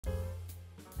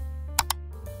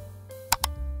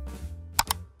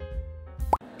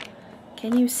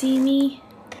Can you see me?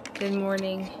 Good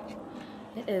morning.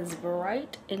 It is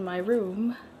bright in my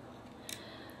room.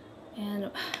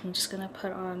 And I'm just gonna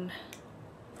put on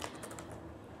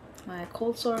my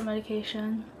cold sore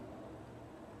medication.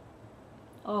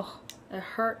 Oh, it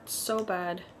hurts so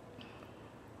bad.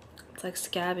 It's like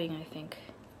scabbing, I think.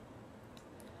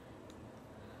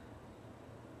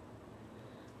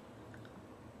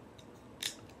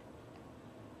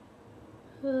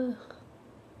 Ugh.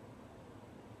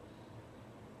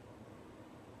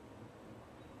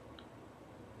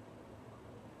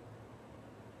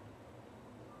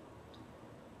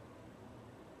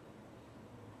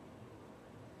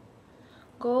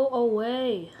 Go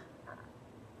away.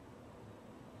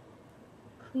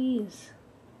 Please.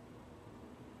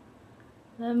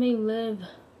 Let me live.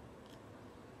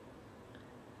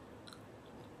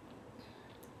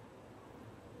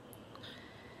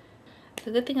 The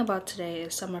good thing about today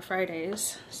is summer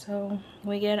Fridays, so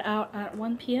we get out at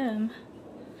 1 p.m.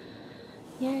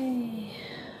 Yay!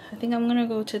 I think I'm gonna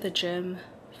go to the gym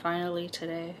finally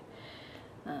today,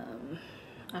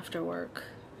 after work.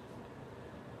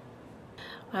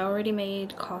 I already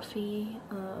made coffee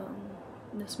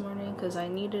this morning because I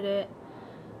needed it.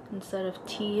 Instead of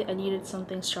tea, I needed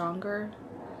something stronger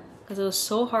because it was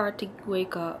so hard to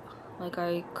wake up. Like,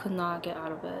 I could not get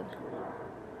out of bed.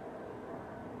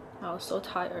 I was so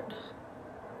tired.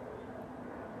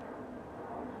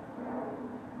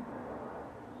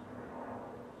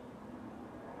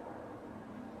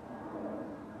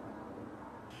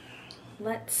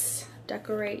 Let's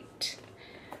decorate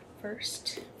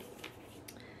first.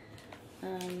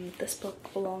 This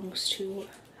book belongs to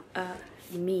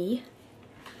me.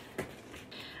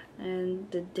 And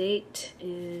the date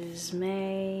is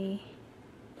May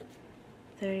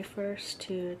 31st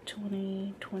to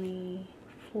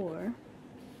 2024.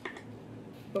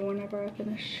 But whenever I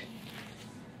finish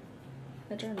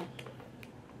the journal.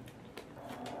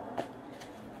 Oh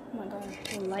my god,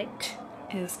 the light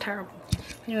is terrible.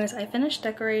 Anyways, I finished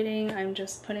decorating. I'm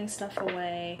just putting stuff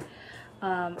away.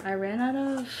 I ran out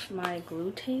of my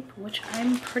glue tape, which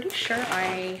I'm pretty sure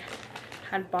I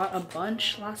had bought a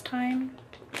bunch last time.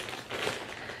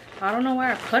 I don't know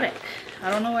where I put it. I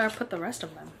don't know where I put the rest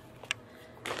of them.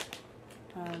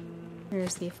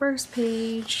 Here's the first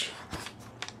page.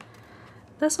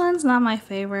 This one's not my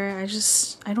favorite.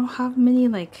 I don't have many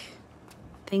like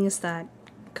things that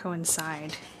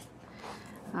coincide.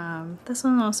 This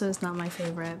one also is not my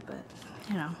favorite, but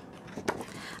you know.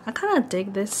 I kind of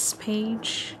dig this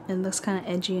page. It looks kind of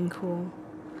edgy and cool.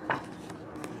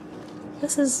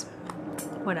 This is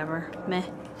whatever, meh.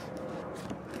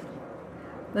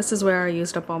 This is where I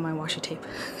used up all my washi tape.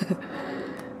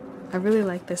 I really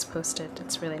like this post-it.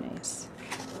 It's really nice.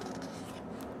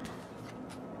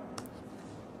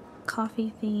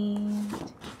 Coffee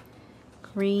themed,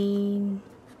 green.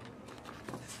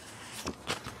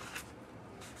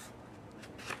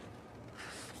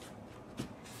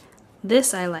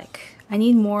 This I like. I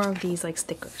need more of these like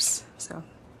stickers. So,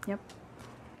 yep.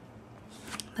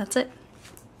 That's it.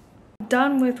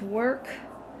 Done with work.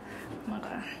 Oh my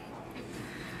god.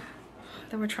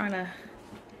 They were trying to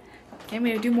get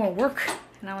me to do more work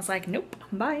and I was like, nope,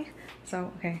 bye.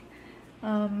 So, okay.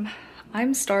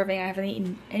 I'm starving. I haven't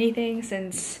eaten anything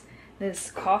since this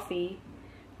coffee,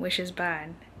 which is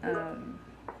bad.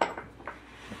 Okay,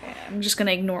 I'm just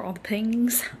gonna ignore all the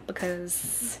pings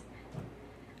because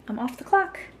I'm off the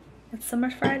clock. It's summer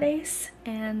Fridays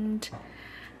and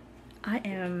I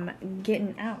am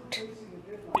getting out.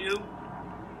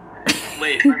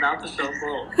 Wait, my mouth is so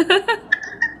full.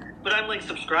 But I'm like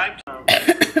subscribed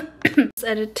to It's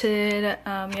edited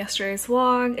yesterday's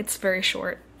vlog. It's very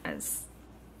short, as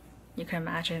you can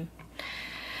imagine.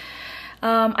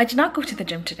 I did not go to the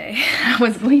gym today. I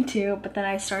was going to, but then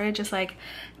I started just like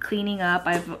cleaning up.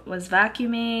 I was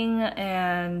vacuuming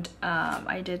and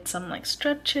I did some like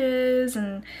stretches,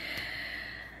 and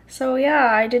so yeah,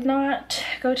 I did not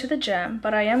go to the gym,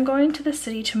 but I am going to the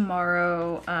city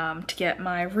tomorrow to get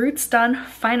my roots done.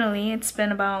 Finally, it's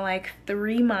been about like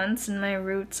 3 months and my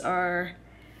roots are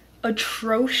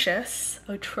atrocious,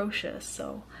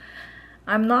 so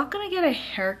I'm not gonna get a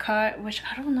haircut, which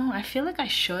I don't know, I feel like I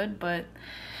should, but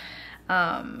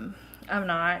I'm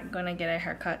not gonna get a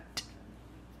haircut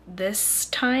this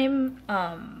time,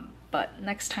 but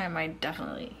next time I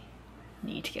definitely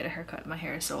need to get a haircut. My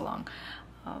hair is so long.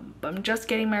 But I'm just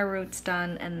getting my roots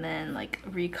done and then like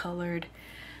recolored.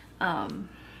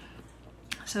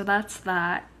 So that's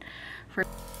that.